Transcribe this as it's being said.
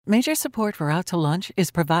Major support for Out to Lunch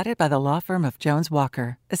is provided by the law firm of Jones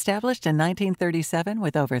Walker, established in 1937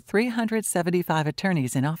 with over 375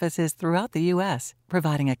 attorneys in offices throughout the U.S.,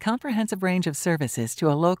 providing a comprehensive range of services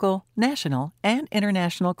to a local, national, and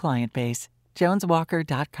international client base.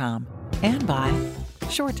 JonesWalker.com. And by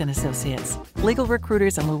Short & Associates, legal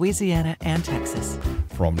recruiters in Louisiana and Texas.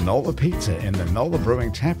 From Nola Pizza in the Nola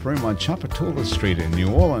Brewing Tap Room on Chapatoula Street in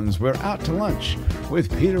New Orleans, we're out to lunch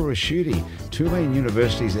with Peter Ricchiuti, Tulane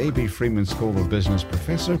University's A.B. Freeman School of Business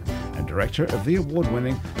professor and director of the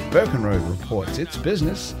award-winning Birkenroad Reports. It's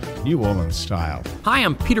business, New Orleans style. Hi,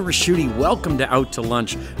 I'm Peter Ricchiuti. Welcome to Out to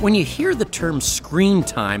Lunch. When you hear the term screen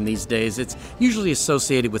time these days, it's usually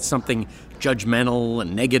associated with something judgmental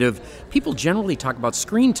and negative. People generally talk about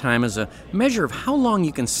screen time as a measure of how long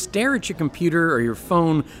you can stare at your computer or your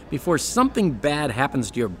phone before something bad happens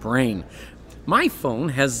to your brain. My phone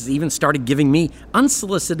has even started giving me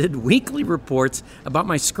unsolicited weekly reports about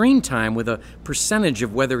my screen time with a percentage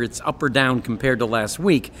of whether it's up or down compared to last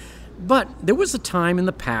week. But there was a time in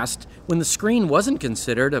the past when the screen wasn't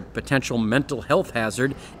considered a potential mental health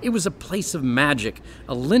hazard. It was a place of magic,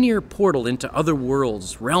 a linear portal into other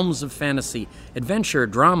worlds, realms of fantasy, adventure,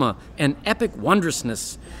 drama, and epic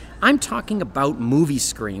wondrousness. I'm talking about movie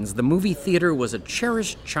screens. The movie theater was a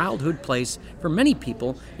cherished childhood place for many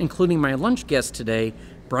people, including my lunch guest today,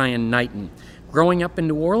 Brian Knighton. Growing up in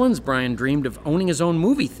New Orleans, Brian dreamed of owning his own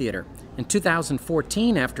movie theater. In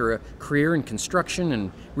 2014, after a career in construction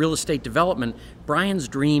and real estate development, Brian's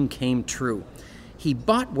dream came true. He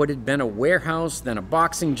bought what had been a warehouse, then a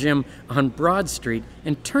boxing gym on Broad Street,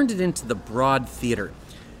 and turned it into the Broad Theater.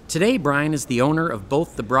 Today, Brian is the owner of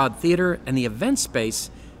both the Broad Theater and the event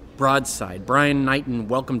space, Broadside. Brian Knighton,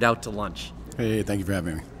 welcomed Out to Lunch. Hey, thank you for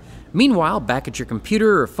having me. Meanwhile, back at your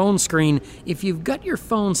computer or phone screen, if you've got your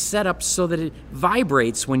phone set up so that it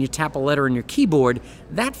vibrates when you tap a letter on your keyboard,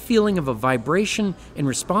 that feeling of a vibration in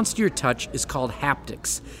response to your touch is called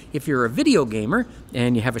haptics. If you're a video gamer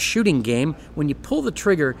and you have a shooting game, when you pull the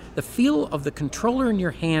trigger, the feel of the controller in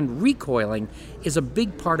your hand recoiling is a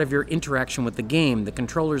big part of your interaction with the game. The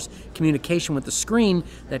controller's communication with the screen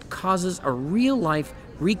that causes a real-life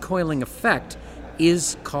recoiling effect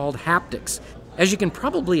is called haptics. As you can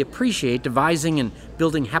probably appreciate, devising and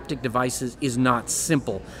building haptic devices is not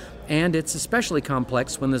simple, and it's especially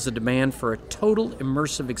complex when there's a demand for a total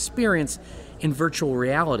immersive experience in virtual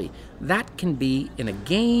reality. That can be in a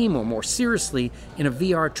game or, more seriously, in a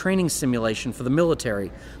VR training simulation for the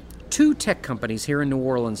military. Two tech companies here in New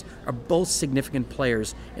Orleans are both significant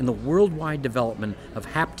players in the worldwide development of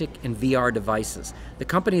haptic and VR devices. The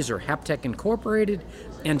companies are Haptech Incorporated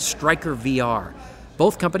and Stryker VR.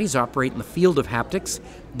 Both companies operate in the field of haptics.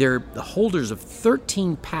 They're the holders of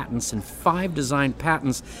 13 patents and 5 design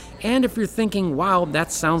patents. And if you're thinking, wow,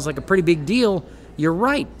 that sounds like a pretty big deal, you're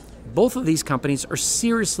right. Both of these companies are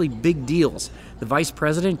seriously big deals. The Vice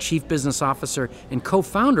President, Chief Business Officer, and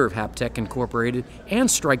co-founder of Haptech Incorporated and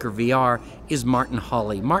Stryker VR is Martin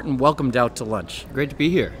Hawley. Martin, welcomed Out to Lunch. Great to be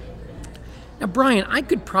here. Now, Brian, I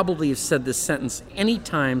could probably have said this sentence any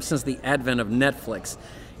time since the advent of Netflix.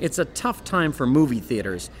 It's a tough time for movie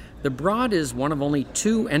theaters. The Broad is one of only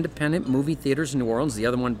 2 independent movie theaters in New Orleans, the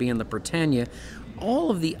other one being the Britannia. All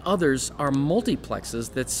of the others are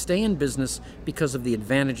multiplexes that stay in business because of the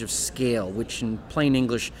advantage of scale, which in plain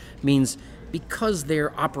English means because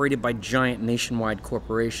they're operated by giant nationwide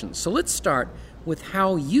corporations. So let's start with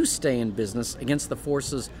how you stay in business against the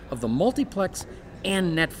forces of the multiplex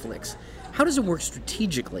and Netflix. How does it work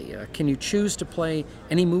strategically? Can you choose to play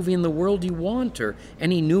any movie in the world you want, or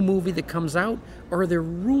any new movie that comes out? Or are there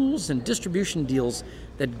rules and distribution deals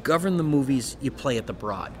that govern the movies you play at the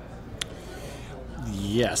Broad?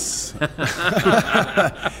 Yes.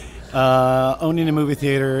 Owning a movie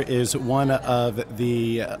theater is one of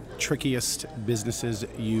the trickiest businesses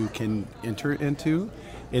you can enter into.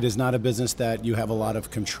 It is not a business that you have a lot of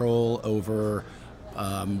control over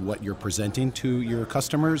what you're presenting to your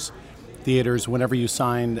customers. Theaters, whenever you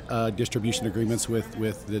sign distribution agreements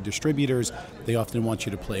with the distributors, they often want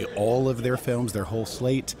you to play all of their films, their whole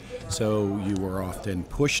slate. So you are often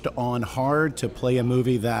pushed on hard to play a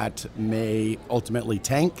movie that may ultimately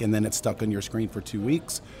tank, and then it's stuck on your screen for 2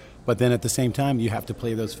 weeks. But then at the same time, you have to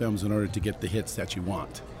play those films in order to get the hits that you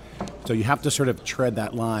want. So you have to sort of tread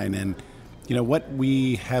that line. And you know what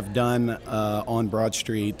we have done on Broad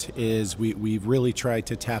Street is we've really tried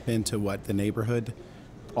to tap into what the neighborhood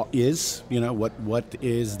is, what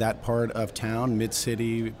is that part of town,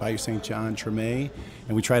 Mid-City, Bayou St. John, Treme,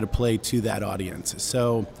 and we try to play to that audience.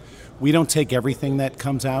 So we don't take everything that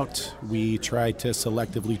comes out. We try to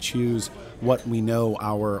selectively choose what we know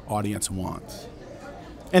our audience wants.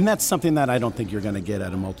 And that's something that I don't think you're going to get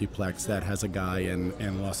at a multiplex that has a guy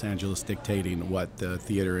in Los Angeles dictating what the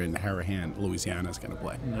theater in Harahan, Louisiana is going to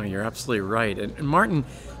play. No, you're absolutely right. And Martin,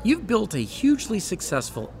 you've built a hugely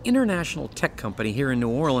successful international tech company here in New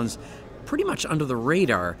Orleans, pretty much under the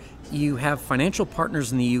radar. You have financial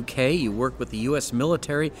partners in the UK. You work with the U.S.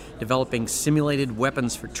 military, developing simulated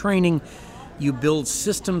weapons for training. You build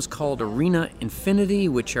systems called Arena Infinity,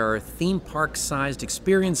 which are theme park-sized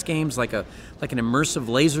experience games like an immersive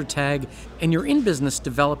laser tag. And you're in business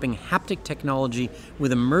developing haptic technology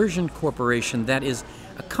with Immersion Corporation, that is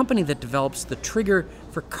a company that develops the trigger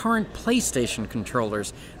for current PlayStation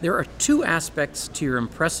controllers. There are two aspects to your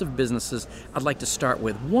impressive businesses I'd like to start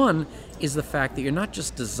with. One is the fact that you're not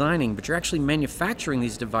just designing, but you're actually manufacturing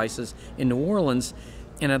these devices in New Orleans,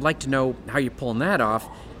 and I'd like to know how you're pulling that off.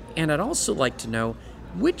 And I'd also like to know,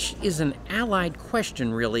 which is an allied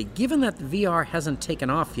question, really, given that the VR hasn't taken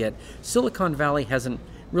off yet, Silicon Valley hasn't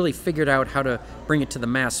really figured out how to bring it to the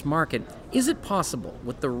mass market. Is it possible,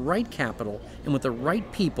 with the right capital and with the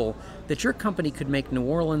right people, that your company could make New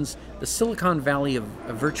Orleans the Silicon Valley of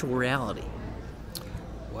virtual reality?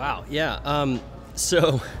 Wow, yeah.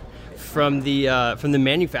 So from the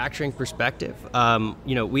manufacturing perspective,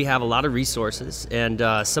 we have a lot of resources,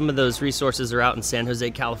 and some of those resources are out in San Jose,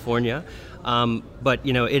 California. But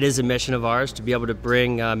it is a mission of ours to be able to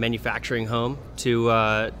bring manufacturing home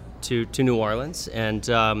to New Orleans, and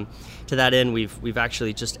to that end, we've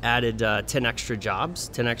actually just added 10 extra jobs,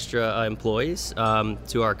 10 extra employees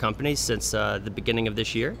to our company since the beginning of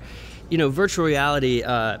this year. Virtual reality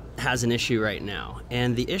has an issue right now,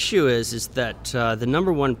 and the issue is that the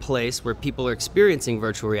number one place where people are experiencing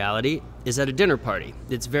virtual reality is at a dinner party.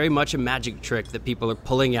 It's very much a magic trick that people are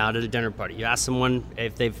pulling out at a dinner party. You ask someone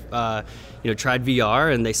if they've tried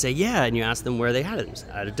VR, and they say yeah, and you ask them where they had it.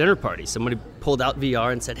 At a dinner party. Somebody pulled out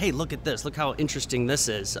VR and said, hey, look at this, look how interesting this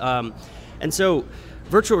is. And so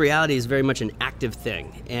virtual reality is very much an active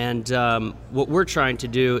thing, and what we're trying to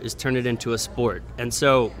do is turn it into a sport. And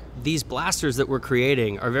so these blasters that we're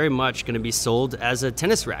creating are very much going to be sold as a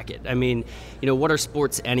tennis racket. I mean, what are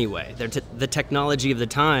sports anyway? The technology of the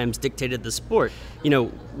times dictated the sport.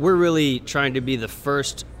 We're really trying to be the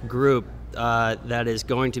first group that is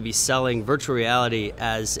going to be selling virtual reality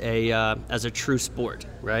as a true sport,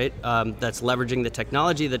 right? That's leveraging the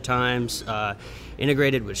technology of the times,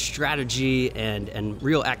 integrated with strategy and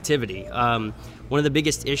real activity. One of the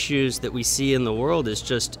biggest issues that we see in the world is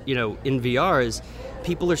just, in VR is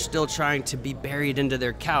people are still trying to be buried into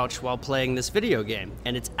their couch while playing this video game.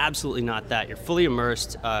 And it's absolutely not that. You're fully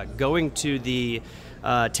immersed. Going to the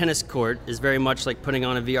tennis court is very much like putting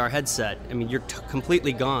on a VR headset. I mean, you're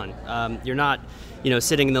completely gone. You're not,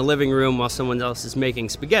 sitting in the living room while someone else is making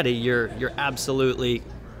spaghetti. You're absolutely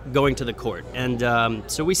going to the court. And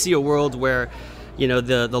so we see a world where,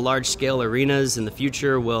 the large-scale arenas in the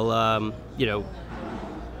future will,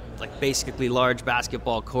 like basically large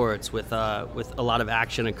basketball courts with a lot of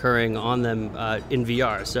action occurring on them in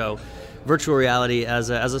VR. So virtual reality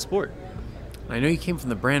as a sport. I know you came from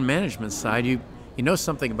the brand management side. You know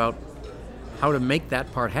something about how to make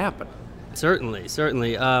that part happen.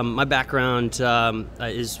 Certainly. My background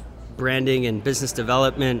is branding and business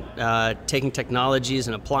development, taking technologies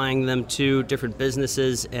and applying them to different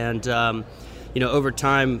businesses. And, over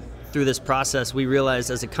time, through this process, we realized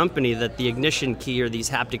as a company that the ignition key are these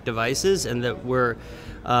haptic devices, and that we're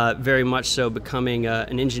very much so becoming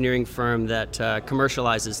an engineering firm that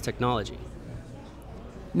commercializes technology.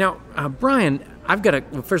 Now, Brian,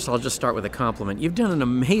 first of all, I'll just start with a compliment. You've done an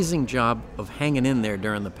amazing job of hanging in there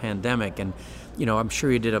during the pandemic, and, I'm sure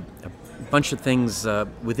you did a bunch of things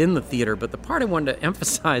within the theater, but the part I wanted to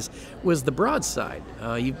emphasize was the broad side.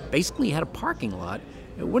 You basically had a parking lot.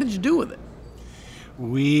 What did you do with it?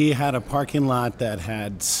 We had a parking lot that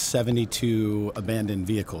had 72 abandoned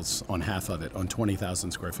vehicles on half of it, on 20,000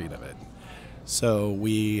 square feet of it. So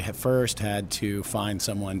we first had to find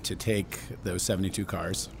someone to take those 72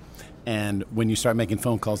 cars. And when you start making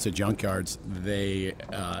phone calls to junkyards,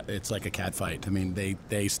 it's like a cat fight. I mean,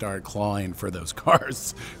 they start clawing for those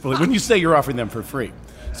cars. When you say you're offering them for free.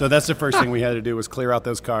 So that's the first thing we had to do, was clear out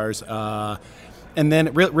those cars. And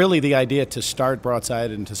then really the idea to start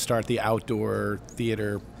Broadside and to start the outdoor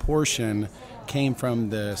theater portion came from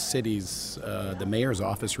the city's, the mayor's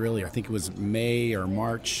office, really. I think it was May or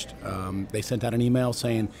March. They sent out an email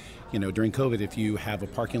saying, during COVID, if you have a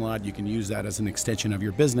parking lot, you can use that as an extension of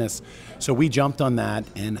your business. So we jumped on that,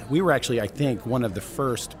 and we were actually, I think, one of the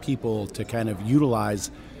first people to kind of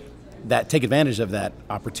utilize that, take advantage of that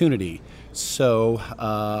opportunity. So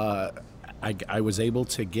I was able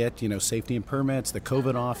to get, safety and permits, the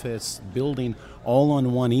COVID office, building, all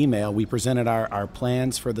on one email. We presented our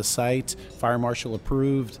plans for the site, fire marshal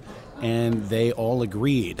approved, and they all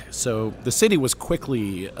agreed. So the city was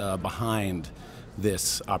quickly behind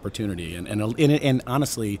this opportunity. And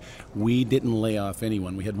honestly, we didn't lay off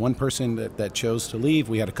anyone. We had one person that chose to leave.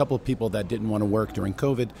 We had a couple of people that didn't want to work during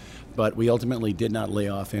COVID, but we ultimately did not lay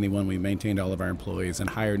off anyone. We maintained all of our employees and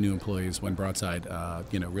hired new employees when Broadside,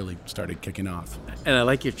 really started kicking off. And I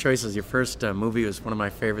like your choices. Your first movie was one of my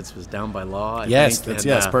favorites, was Down by Law.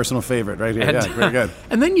 That's personal favorite right here. Yeah, very good.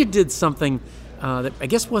 And then you did something that I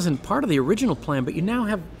guess wasn't part of the original plan, but you now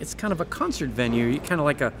have, it's kind of a concert venue. You kind of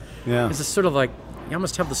like it's a sort of like, you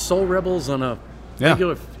almost have the Soul Rebels on a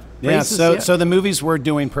regular basis. So the movies were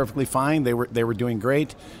doing perfectly fine. They were doing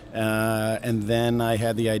great. And then I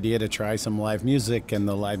had the idea to try some live music, and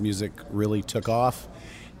the live music really took off.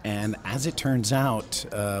 And as it turns out,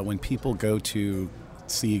 when people go to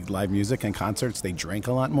see live music and concerts, they drink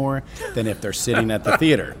a lot more than if they're sitting at the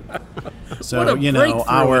theater. So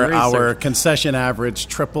our concession average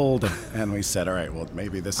tripled, and we said, all right, well,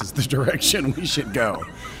 maybe this is the direction we should go.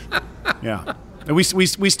 Yeah. And we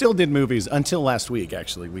still did movies until last week.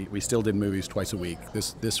 Actually, we still did movies twice a week.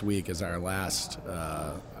 This week is our last.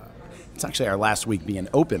 It's actually our last week being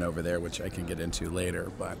open over there, which I can get into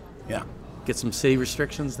later. But yeah, get some city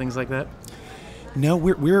restrictions, things like that. No,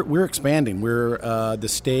 we're expanding. We're the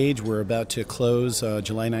stage. We're about to close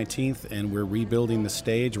July 19th, and we're rebuilding the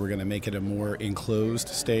stage. We're going to make it a more enclosed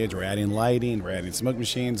stage. We're adding lighting. We're adding smoke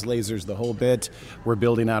machines, lasers, the whole bit. We're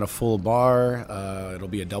building out a full bar. It'll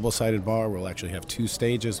be a double-sided bar. We'll actually have two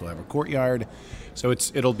stages. We'll have a courtyard. So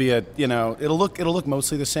it'll be it'll look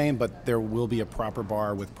mostly the same, but there will be a proper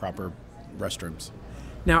bar with proper restrooms.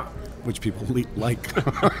 Now, which people like.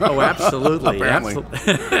 Oh, absolutely. Apparently.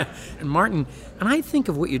 Absolutely. And Martin, and I think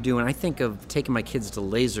of what you're doing, I think of taking my kids to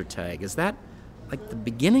laser tag. Is that like the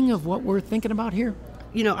beginning of what we're thinking about here?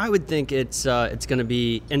 I would think it's going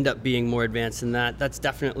to end up being more advanced than that. That's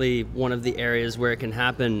definitely one of the areas where it can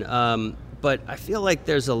happen. But I feel like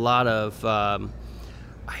there's a lot of,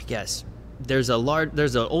 there's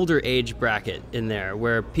an older age bracket in there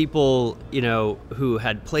where people, who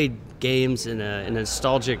had played games in a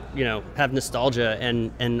nostalgic, have nostalgia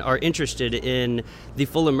and are interested in the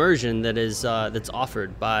full immersion that is that's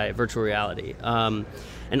offered by virtual reality. And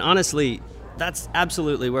honestly, that's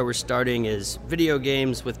absolutely where we're starting, is video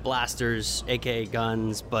games with blasters, aka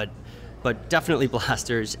guns, but definitely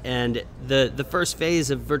blasters. And the first phase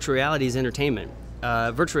of virtual reality is entertainment.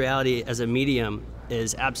 Virtual reality as a medium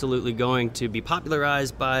is absolutely going to be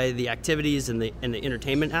popularized by the activities and the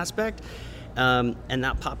entertainment aspect. And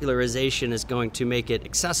that popularization is going to make it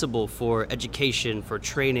accessible for education, for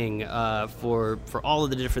training, for all of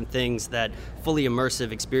the different things that fully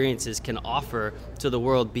immersive experiences can offer to the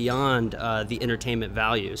world beyond the entertainment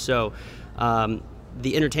value. So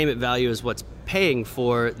the entertainment value is what's paying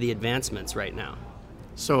for the advancements right now.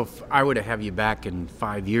 So if I were to have you back in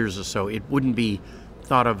 5 years or so, it wouldn't be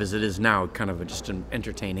thought of as it is now, kind of just an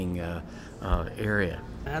entertaining area.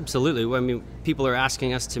 Absolutely. I mean, people are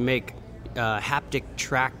asking us to make haptic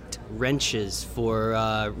tracked wrenches for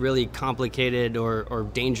really complicated or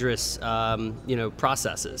dangerous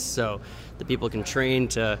processes, so that people can train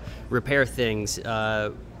to repair things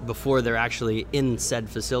before they're actually in said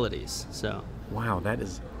facilities. So wow, that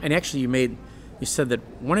is. And actually you said that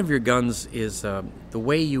one of your guns is the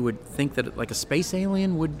way you would think that like a space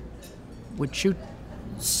alien would shoot.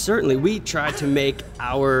 Certainly, we try to make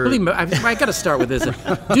our... Really, I got to start with this.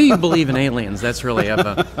 Do you believe in aliens? That's really we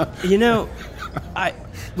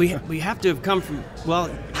have to have come from... Well,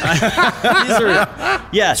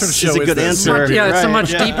 yes, sort of show is a good answer. It's a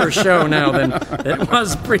much deeper show now than it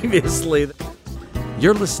was previously.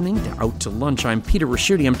 You're listening to Out to Lunch. I'm Peter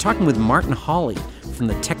Raschuti. I'm talking with Martin Hawley from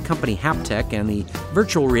the tech company Haptech and the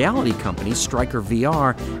virtual reality company Stryker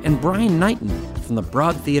VR, and Brian Knighton from the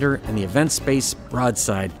Broad Theater and the event space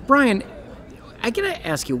Broadside. Brian, I gotta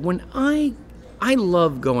ask you, when I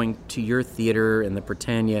love going to your theater and the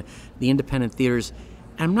Britannia, the independent theaters,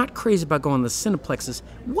 and I'm not crazy about going to the Cineplexes.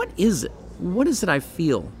 What is it? What is it I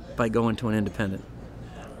feel by going to an independent?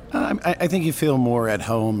 I think you feel more at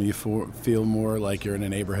home. You feel more like you're in a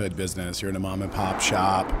neighborhood business. You're in a mom and pop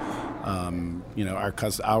shop.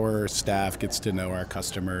 Our staff gets to know our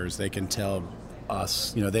customers. They can tell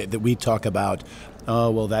us, that we talk about,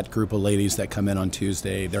 that group of ladies that come in on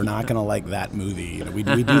Tuesday, they're not going to like that movie. We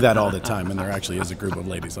do that all the time, and there actually is a group of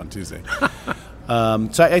ladies on Tuesday. So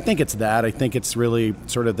I think it's that. I think it's really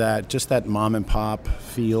sort of that mom and pop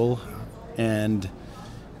feel, and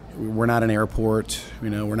we're not an airport.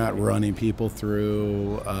 We're not running people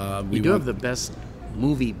through. We do have the best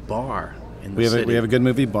movie bar in the city. We have a good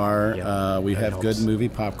movie bar. Yep, we have helps. good movie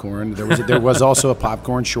popcorn. There was also a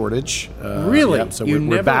popcorn shortage. Really? Yep, so You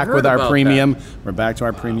we're never back heard with our about premium. We're back to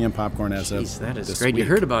our premium popcorn as Jeez, of that is this great. You week.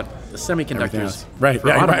 heard about the Everything semiconductors. else. Right. for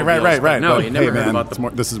Yeah, automobiles, right. but No, But, you never hey, heard man, about the.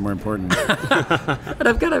 this is more important. But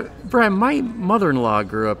I've got Brian, my mother-in-law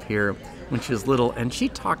grew up here when she was little, and she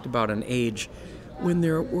talked about an age when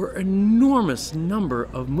there were enormous number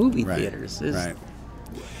of movie theaters. Right.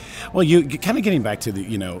 Well, you kind of getting back to the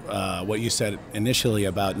what you said initially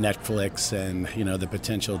about Netflix and the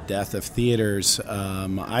potential death of theaters.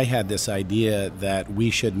 I had this idea that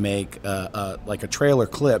we should make like a trailer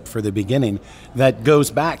clip for the beginning that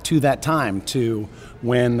goes back to that time, to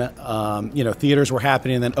when theaters were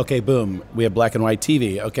happening. And then boom, we have black and white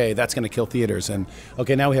TV. Okay, that's going to kill theaters. And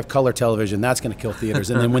okay, now we have color television. That's going to kill theaters.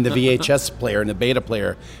 And then when the VHS player and the beta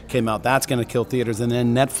player came out, that's going to kill theaters. And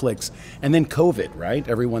then Netflix, and then COVID. Right?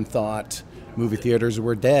 Everyone thought movie theaters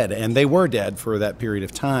were dead, and they were dead for that period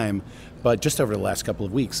of time. But just over the last couple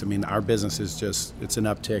of weeks, I mean, our business is it's an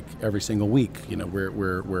uptick every single week.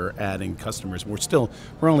 We're adding customers.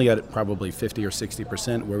 We're only at probably 50 or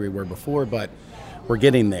 60% where we were before, but we're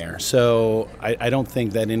getting there. So I don't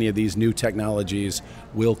think that any of these new technologies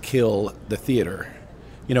will kill the theater.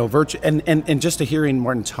 And just to hearing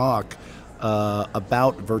Martin talk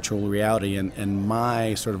about virtual reality and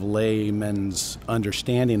my sort of layman's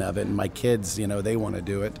understanding of it, and my kids, they want to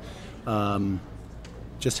do it.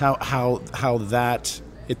 Just how that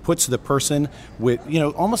it puts the person with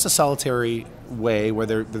almost a solitary way where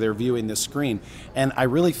they're viewing the screen, and I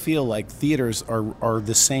really feel like theaters are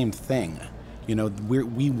the same thing.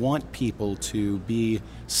 We want people to be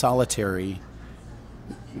solitary.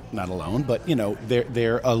 Not alone, but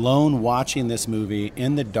they're alone watching this movie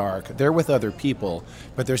in the dark. They're with other people,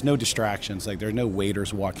 but there's no distractions. Like, there are no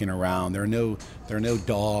waiters walking around. There are no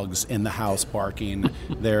dogs in the house barking.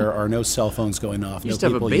 There are no cell phones going off. You used no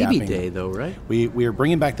to have a people baby yapping. day, though, right? We are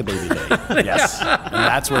bringing back the baby day. Yes, and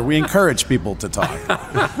that's where we encourage people to talk.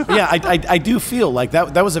 Yeah, I do feel like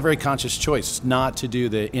that was a very conscious choice not to do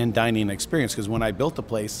the in dining experience, because when I built the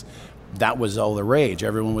place, that was all the rage.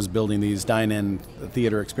 Everyone was building these dine-in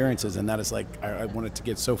theater experiences, and that is like, I wanted to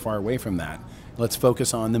get so far away from that. Let's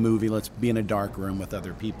focus on the movie. Let's be in a dark room with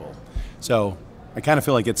other people. So I kind of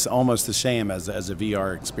feel like it's almost the same as a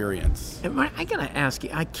VR experience. And I gotta ask you,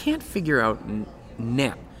 I can't figure out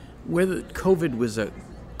net whether COVID was a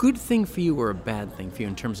good thing for you or a bad thing for you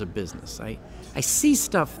in terms of business. I see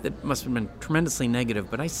stuff that must have been tremendously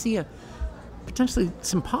negative, but I see potentially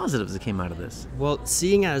some positives that came out of this. Well,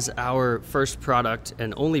 seeing as our first product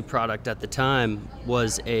and only product at the time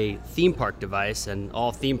was a theme park device, and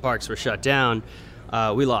all theme parks were shut down,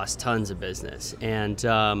 we lost tons of business. And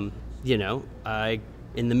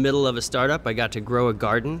in the middle of a startup, I got to grow a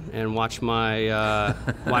garden and watch my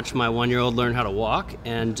 1-year-old learn how to walk,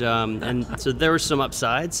 and so there were some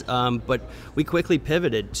upsides. But we quickly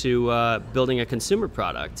pivoted to building a consumer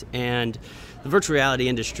product, and the virtual reality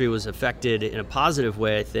industry was affected in a positive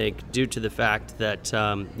way, I think, due to the fact that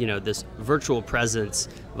this virtual presence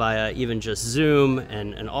via even just Zoom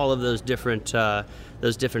and all of those different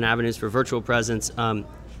avenues for virtual presence.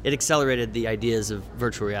 It accelerated the ideas of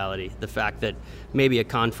virtual reality, the fact that maybe a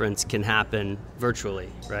conference can happen virtually,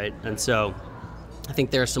 right? And so I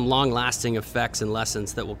think there are some long-lasting effects and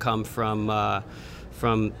lessons that will come from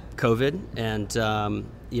COVID, and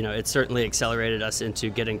it certainly accelerated us into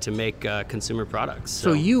getting to make consumer products.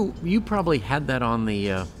 So you probably had that on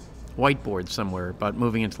the whiteboard somewhere about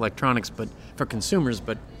moving into electronics, but for consumers,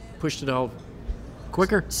 but pushed it all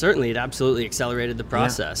quicker? Certainly, it absolutely accelerated the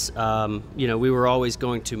process. Yeah. We were always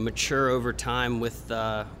going to mature over time with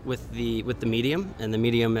the medium, and the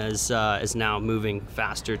medium is now moving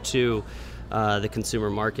faster to the consumer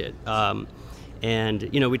market. And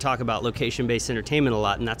we talk about location-based entertainment a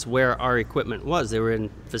lot, and that's where our equipment was. They were in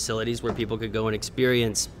facilities where people could go and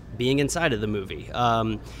experience being inside of the movie.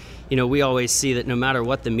 We always see that no matter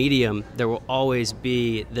what the medium, there will always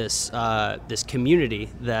be this community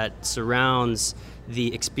that surrounds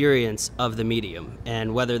the experience of the medium,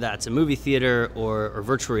 and whether that's a movie theater or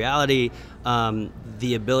virtual reality,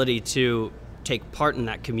 the ability to take part in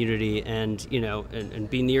that community and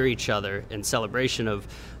be near each other in celebration of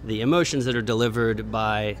the emotions that are delivered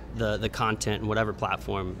by the content and whatever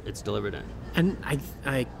platform it's delivered in. And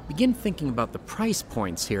I begin thinking about the price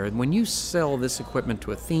points here. And when you sell this equipment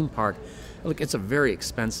to a theme park, look, it's a very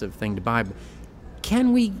expensive thing to buy. But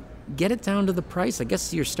can we get it down to the price? I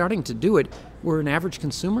guess you're starting to do it. We're an average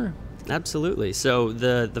consumer. Absolutely. So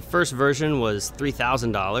the first version was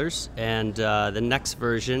 $3,000, and the next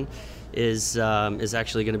version is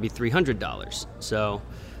actually going to be $300. So,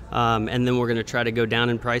 and then we're going to try to go down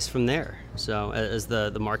in price from there. So as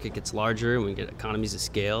the market gets larger and we get economies of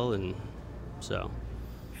scale, and so.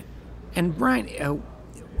 And Brian,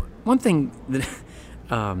 one thing that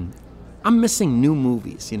I'm missing new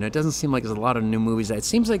movies. It doesn't seem like there's a lot of new movies. It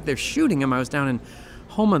seems like they're shooting them. I was down in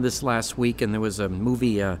Homa this last week, and there was a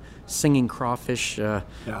movie, Singing Crawfish,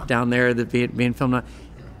 down there that being filmed on.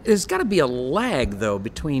 There's got to be a lag, though,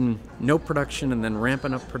 between no production and then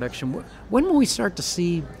ramping up production. When will we start to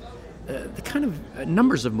see the kind of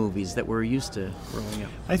numbers of movies that we're used to rolling out?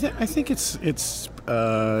 I think it's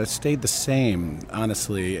stayed the same,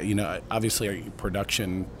 honestly. Obviously our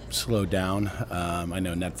production slowed down. I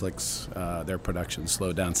know Netflix, their production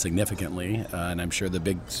slowed down significantly, and I'm sure the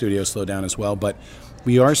big studios slowed down as well. But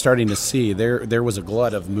we are starting to see there was a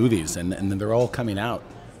glut of movies, and they're all coming out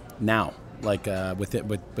now. Like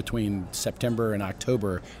between September and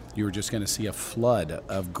October, you were just going to see a flood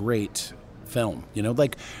of great film.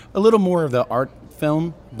 Like a little more of the art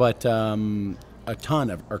film, but a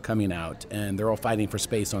ton are coming out, and they're all fighting for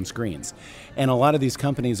space on screens. And a lot of these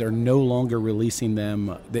companies are no longer releasing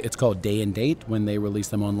them. It's called day and date when they release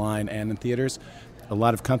them online and in theaters. A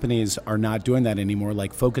lot of companies are not doing that anymore,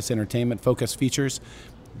 like Focus Entertainment, Focus Features.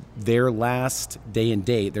 Their last day and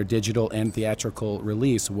date, their digital and theatrical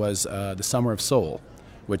release was The Summer of Soul,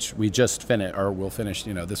 which we just finished, or will finish,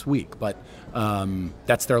 this week. But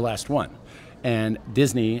that's their last one. And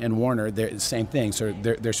Disney and Warner, they're the same thing. So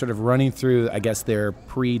they're sort of running through, I guess, their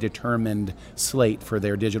predetermined slate for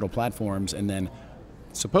their digital platforms, and then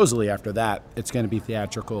supposedly after that, it's going to be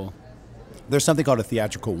theatrical. There's something called a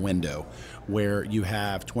theatrical window, where you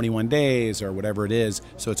have 21 days or whatever it is,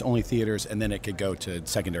 so it's only theaters, and then it could go to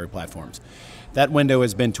secondary platforms. That window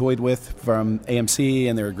has been toyed with from AMC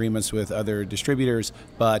and their agreements with other distributors,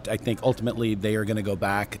 but I think ultimately they are going to go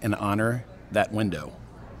back and honor that window.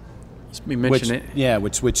 We mentioned it. Yeah,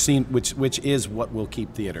 which is what will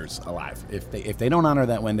keep theaters alive. If they don't honor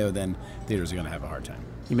that window, then theaters are going to have a hard time.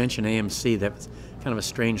 You mentioned AMC. That's kind of a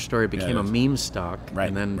strange story. It became a meme stock, right?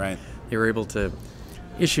 And then they were able to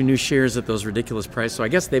issue new shares at those ridiculous prices. So I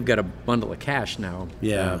guess they've got a bundle of cash now.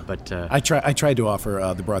 Yeah, but I tried to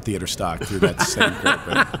offer the Broad Theater stock through that same group,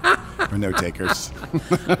 but for no takers.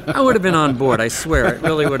 I would have been on board. I swear, it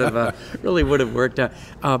really would have worked out.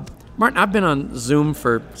 Martin, I've been on Zoom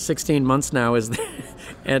for 16 months now,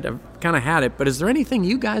 and I've kind of had it. But is there anything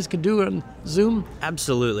you guys could do on Zoom?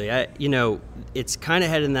 Absolutely. It's kind of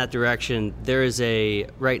headed in that direction.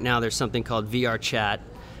 Right now there's something called VR Chat,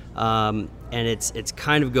 and it's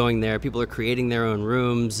kind of going there. People are creating their own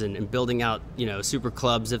rooms and building out, super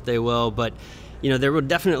clubs, if they will. But there will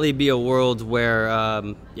definitely be a world where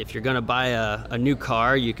if you're going to buy a new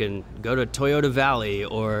car, you can go to Toyota Valley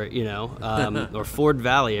or or Ford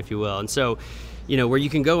Valley, if you will. And so, where you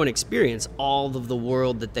can go and experience all of the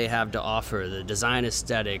world that they have to offer, the design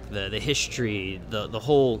aesthetic, the history, the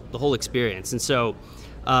whole experience. And so,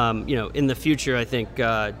 in the future, I think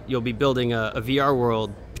you'll be building a VR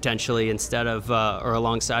world potentially instead of or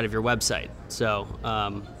alongside of your website. So,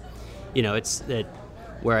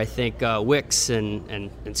 where I think Wix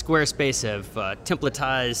and Squarespace have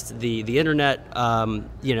templatized the internet.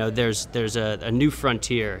 There's a new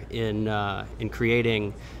frontier in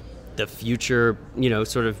creating the future,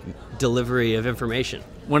 sort of delivery of information.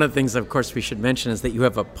 One of the things, of course, we should mention is that you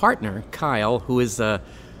have a partner, Kyle, who is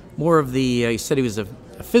more of the. You said he was a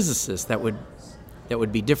physicist. That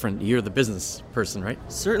would be different. You're the business person, right?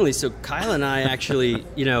 Certainly. So Kyle and I actually,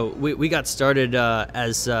 we got started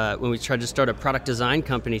as when we tried to start a product design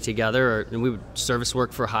company together, and we would service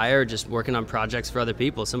work for hire, just working on projects for other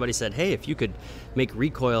people. Somebody said, hey, if you could make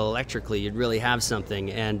recoil electrically, you'd really have something.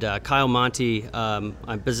 And Kyle Monty,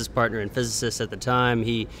 my business partner and physicist at the time,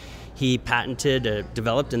 he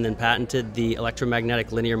developed and then patented the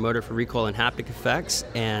electromagnetic linear motor for recoil and haptic effects.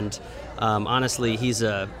 And honestly, he's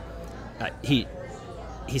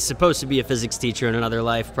supposed to be a physics teacher in another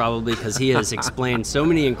life, probably, because he has explained so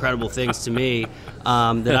many incredible things to me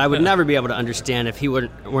that I would never be able to understand if he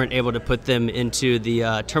weren't able to put them into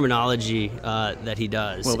the terminology that he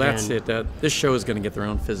does. Well, that's it. This show is going to get their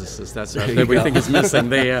own physicist. That's what we think is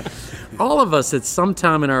missing. All of us at some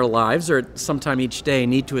time in our lives or at some time each day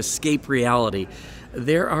need to escape reality.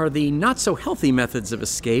 There are the not-so-healthy methods of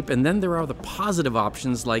escape, and then there are the positive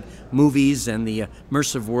options like movies and the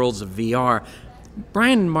immersive worlds of VR.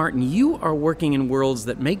 Brian and Martin, you are working in worlds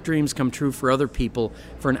that make dreams come true for other people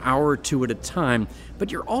for an hour or two at a time,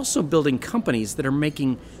 but you're also building companies that are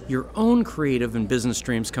making your own creative and business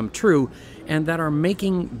dreams come true and that are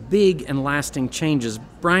making big and lasting changes.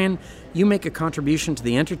 Brian, you make a contribution to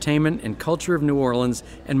the entertainment and culture of New Orleans,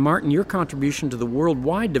 and Martin, your contribution to the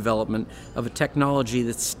worldwide development of a technology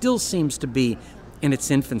that still seems to be in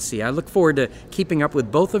its infancy. I look forward to keeping up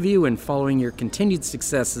with both of you and following your continued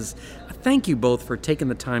successes. Thank you both for taking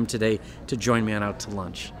the time today to join me on Out to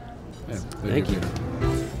Lunch. Yeah, Thank you.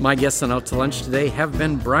 My guests on Out to Lunch today have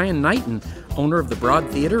been Brian Knighton, owner of the Broad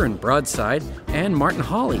Theater in Broadside, and Martin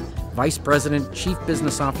Hawley, Vice President, Chief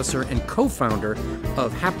Business Officer, and co-founder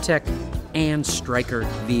of Haptech and Striker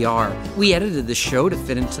VR. We edited this show to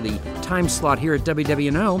fit into the time slot here at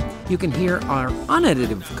WWNO. You can hear our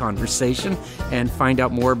unedited conversation and find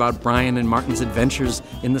out more about Brian and Martin's adventures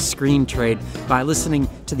in the screen trade by listening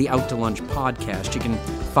to the Out to Lunch podcast. You can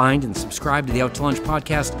find and subscribe to the Out to Lunch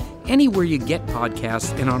podcast anywhere you get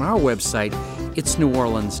podcasts and on our website,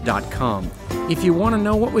 itsneworleans.com. If you want to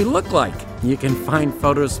know what we look like, you can find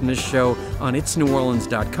photos from this show on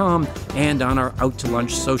itsneworleans.com and on our Out to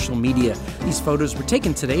Lunch social media. These photos were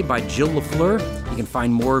taken today by Jill LaFleur. You can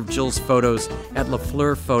find more of Jill's photos at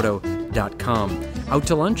lafleurphoto.com. Out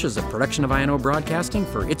to Lunch is a production of INO Broadcasting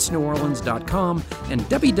for itsneworleans.com and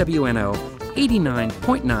WWNO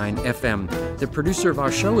 89.9 FM. The producer of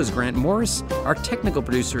our show is Grant Morris, our technical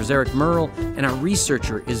producer is Eric Merle, and our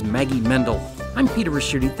researcher is Maggie Mendel. I'm Peter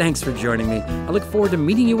Raschuti. Thanks for joining me. I look forward to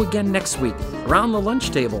meeting you again next week around the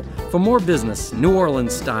lunch table for more business, New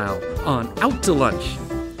Orleans style, on Out to Lunch.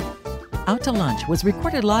 Out to Lunch was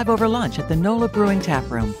recorded live over lunch at the NOLA Brewing Tap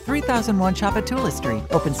Room, 3001 Chapatula Street,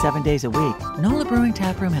 open 7 days a week. NOLA Brewing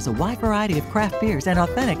Tap Room has a wide variety of craft beers and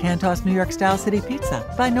authentic hand-tossed New York-style city pizza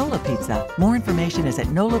by NOLA Pizza. More information is at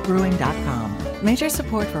nolabrewing.com. Major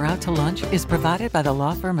support for Out to Lunch is provided by the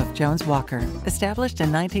law firm of Jones Walker, established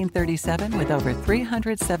in 1937 with over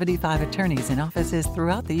 375 attorneys in offices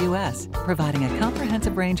throughout the U.S., providing a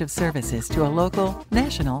comprehensive range of services to a local,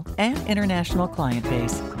 national, and international client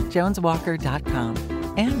base. JonesWalker.com.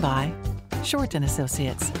 And by Shorten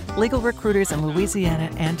Associates, legal recruiters in Louisiana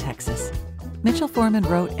and Texas. Mitchell Foreman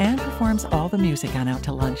wrote and performs all the music on Out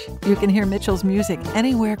to Lunch. You can hear Mitchell's music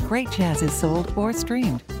anywhere great jazz is sold or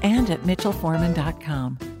streamed, and at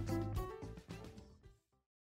mitchellforeman.com.